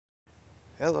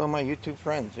Hello, my YouTube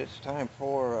friends. It's time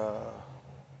for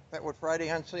Fatwood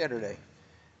Friday on Saturday.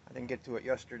 I didn't get to it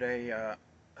yesterday.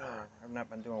 I've not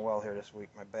been doing well here this week.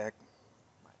 My back,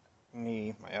 my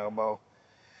knee, my elbow,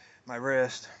 my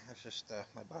wrist. It's just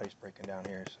my body's breaking down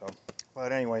here.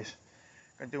 But anyways,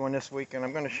 I'm doing this week, and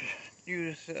I'm going to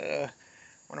use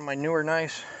one of my newer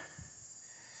knives.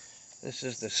 This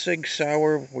is the SIG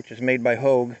Sauer, which is made by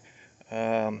Hogue.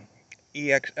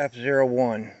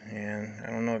 EX-F01, and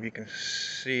I don't know if you can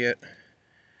see it.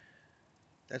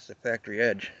 That's the factory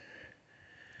edge.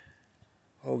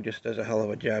 Hogue just does a hell of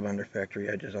a job on their factory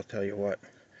edges, I'll tell you what.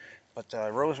 But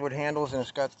rosewood handles, and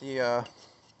it's got the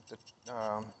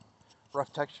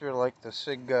rough texture like the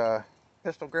SIG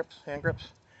pistol grips, hand grips.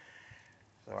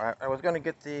 So I was going to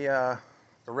get the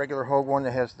regular Hogue one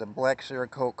that has the black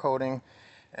Cerakote coating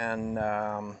and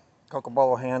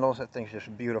Cocobolo handles. That thing's just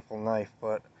a beautiful knife,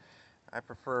 but I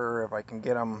prefer, if I can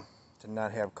get them, to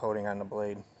not have coating on the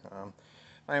blade.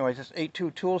 Anyways, this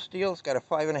 8.2 tool steel. It's got a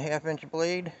 5.5-inch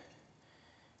blade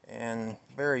and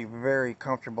very, very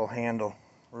comfortable handle.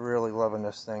 Really loving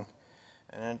this thing.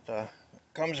 And it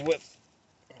comes with,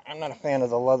 I'm not a fan of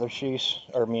the leather sheaths,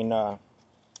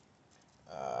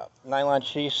 nylon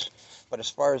sheaths, but as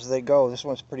far as they go, this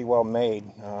one's pretty well made.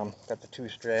 Got the two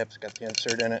straps, got the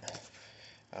insert in it.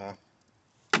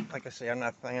 Like I say, I'm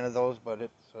not a fan of those, but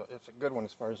it's a good one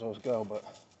as far as those go. But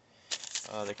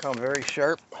they come very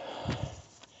sharp.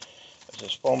 There's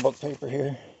this phone book paper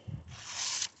here.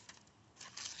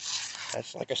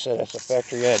 That's, like I said, that's a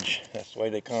factory edge. That's the way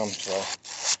they come. So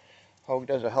Hogue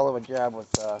does a hell of a job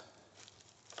with the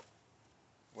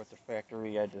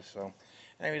factory edges. So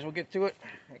anyways, we'll get to it.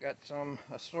 I got some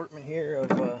assortment here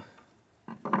of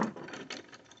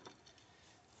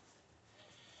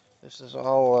this is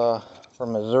all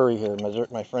from Missouri here.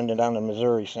 My friend down in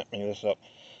Missouri sent me this up.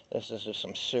 This is just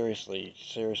some seriously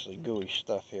gooey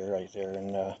stuff here, right there.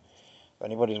 And if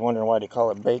anybody's wondering why they call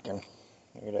it bacon,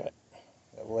 look at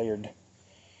that layered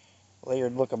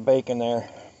look of bacon there.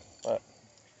 But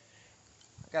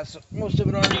I got most of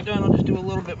it already done. I'll just do a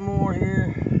little bit more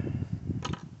here.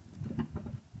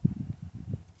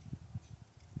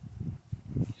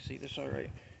 See this all right?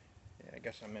 Yeah, I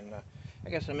guess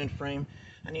I'm in frame.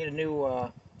 I need a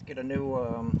new get a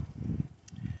new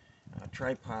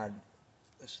tripod.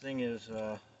 This thing is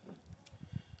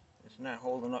it's not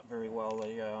holding up very well.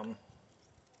 The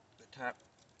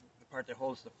part that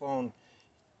holds the phone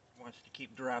wants to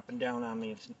keep dropping down on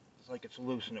me. It's like it's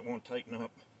loose and it won't tighten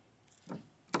up.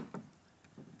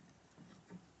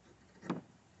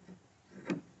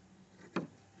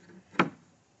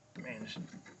 Man, this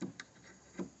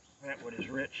Fatwood is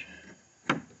rich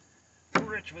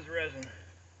with resin.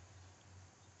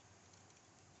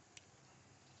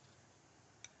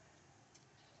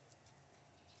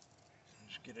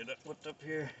 Just get it whipped up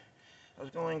here. I was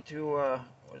going to, I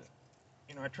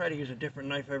try to use a different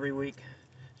knife every week.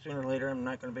 Sooner or later, I'm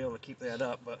not going to be able to keep that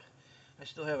up, but I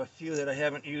still have a few that I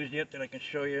haven't used yet that I can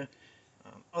show you.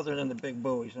 Other than the big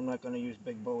bowies, I'm not going to use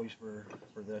big bowies for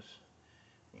this.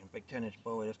 Big 10-inch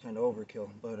bowie, that's kind of overkill.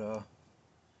 But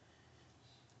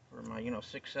for my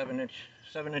 6,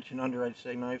 7-inch and under, I'd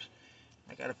say, knives,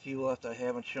 I got a few left I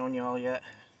haven't shown you all yet.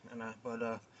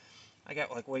 But I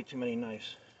got like way too many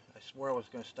knives. I swore I was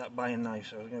going to stop buying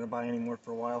knives. I was going to buy any more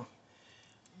for a while.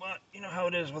 But you know how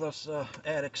it is with us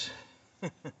addicts.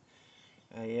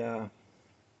 I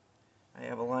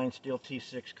have a line steel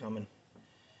T6 coming.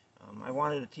 I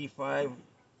wanted a T5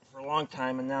 for a long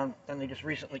time, and then they just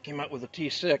recently came out with a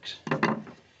T6,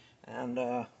 and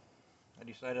I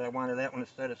decided I wanted that one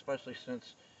instead, especially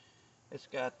since it's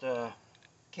got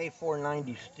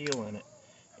K490 steel in it,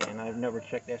 and I've never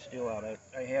checked that steel out.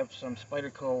 I have some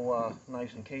Spyderco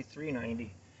knives in K390,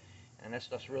 and that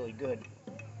stuff's really good,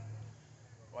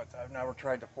 but I've never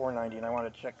tried the 490, and I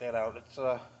want to check that out. It's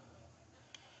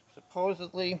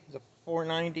supposedly the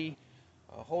 490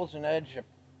 holds an edge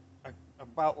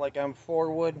about like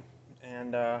M4 would,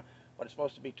 and but it's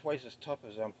supposed to be twice as tough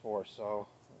as M4. So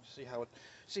we'll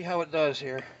see how it does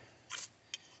here.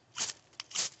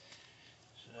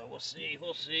 So we'll see.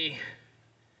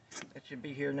 It should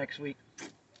be here next week.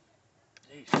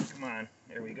 Jeez, come on,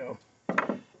 there we go.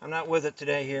 I'm not with it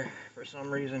today here for some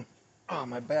reason. Oh,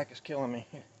 my back is killing me.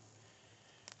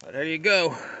 But there you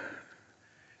go.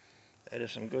 That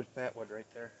is some good Fatwood right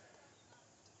there.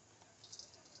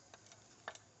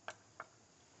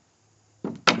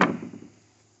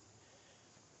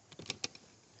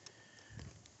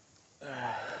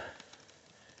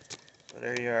 So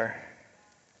there you are.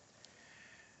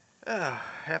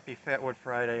 Happy Fatwood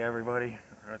Friday, everybody.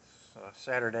 It's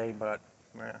Saturday, but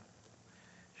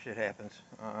shit happens.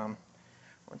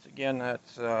 Once again,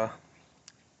 that's the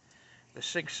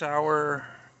SIG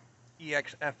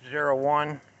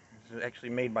EX-F01. This is actually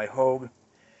made by Hogue.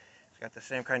 It's got the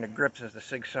same kind of grips as the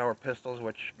SIG Sauer pistols,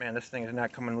 which, man, this thing is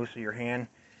not coming loose of your hand.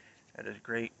 That is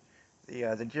great. The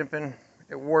jimping,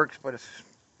 it works, but it's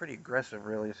pretty aggressive,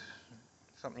 really. It's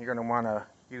something you're going to want to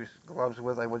use gloves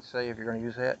with, I would say, if you're going to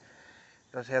use that.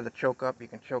 It does have the choke up. You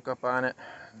can choke up on it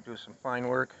and do some fine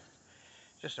work.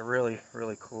 Just a really,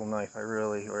 really cool knife. I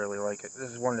really, really like it. This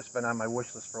is one that's been on my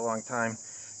wish list for a long time.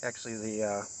 Actually,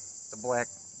 the black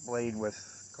blade with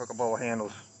Coca-Cola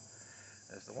handles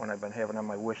is the one I've been having on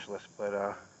my wish list.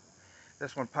 But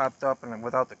this one popped up, and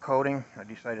without the coating, I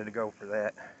decided to go for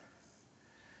that.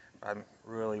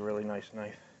 Really, really nice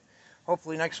knife.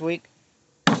 Hopefully next week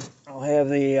I'll have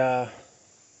the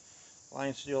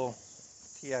Line Steel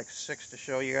TX6 to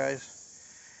show you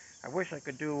guys. I wish I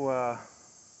could do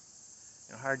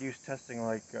hard use testing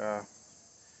like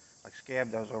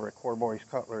Scab does over at Corbory's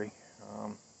Cutlery,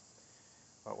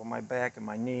 but with my back and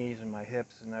my knees and my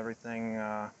hips and everything,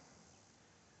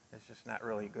 it's just not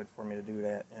really good for me to do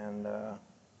that. And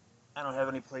I don't have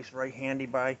any place right handy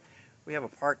by. We have a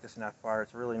park that's not far.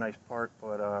 It's a really nice park,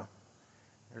 but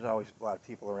there's always a lot of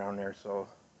people around there, so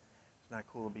it's not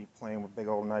cool to be playing with big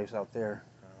old knives out there.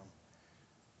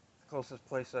 The closest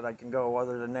place that I can go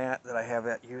other than that I have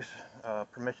that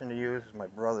permission to use is my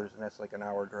brother's, and that's like an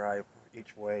hour drive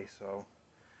each way, so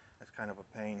that's kind of a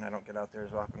pain. I don't get out there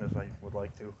as often as I would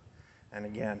like to. And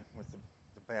again, with the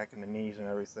back and the knees and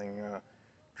everything,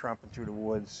 tromping through the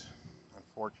woods,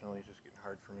 unfortunately, it's just getting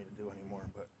hard for me to do anymore.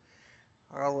 But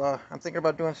I'm thinking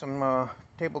about doing some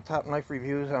tabletop knife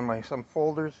reviews on some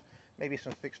folders, maybe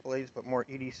some fixed blades, but more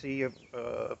EDC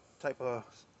type of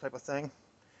thing.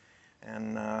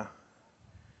 And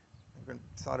I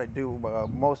thought I'd do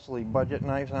mostly budget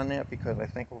knives on that, because I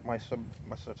think my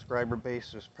subscriber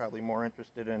base is probably more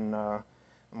interested in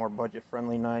more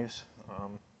budget-friendly knives.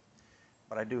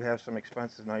 But I do have some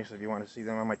expensive knives. If you want to see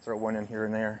them, I might throw one in here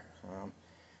and there.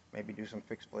 Maybe do some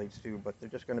fixed blades too, but they're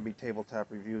just going to be tabletop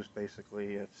reviews,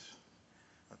 basically. It's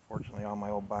unfortunately all my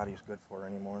old body is good for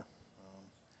anymore.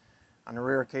 On a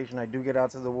rare occasion I do get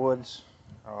out to the woods.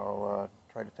 I'll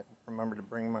try to remember to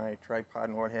bring my tripod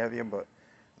and what have you, but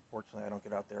unfortunately I don't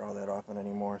get out there all that often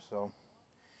anymore. So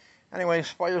anyways,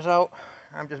 fire's out.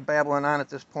 I'm just babbling on at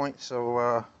this point,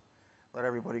 so let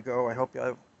everybody go. I hope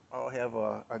you all have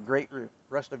a great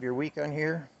rest of your weekend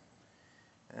here,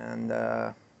 and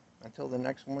until the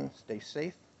next one, stay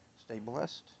safe, stay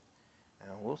blessed,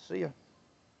 and we'll see you.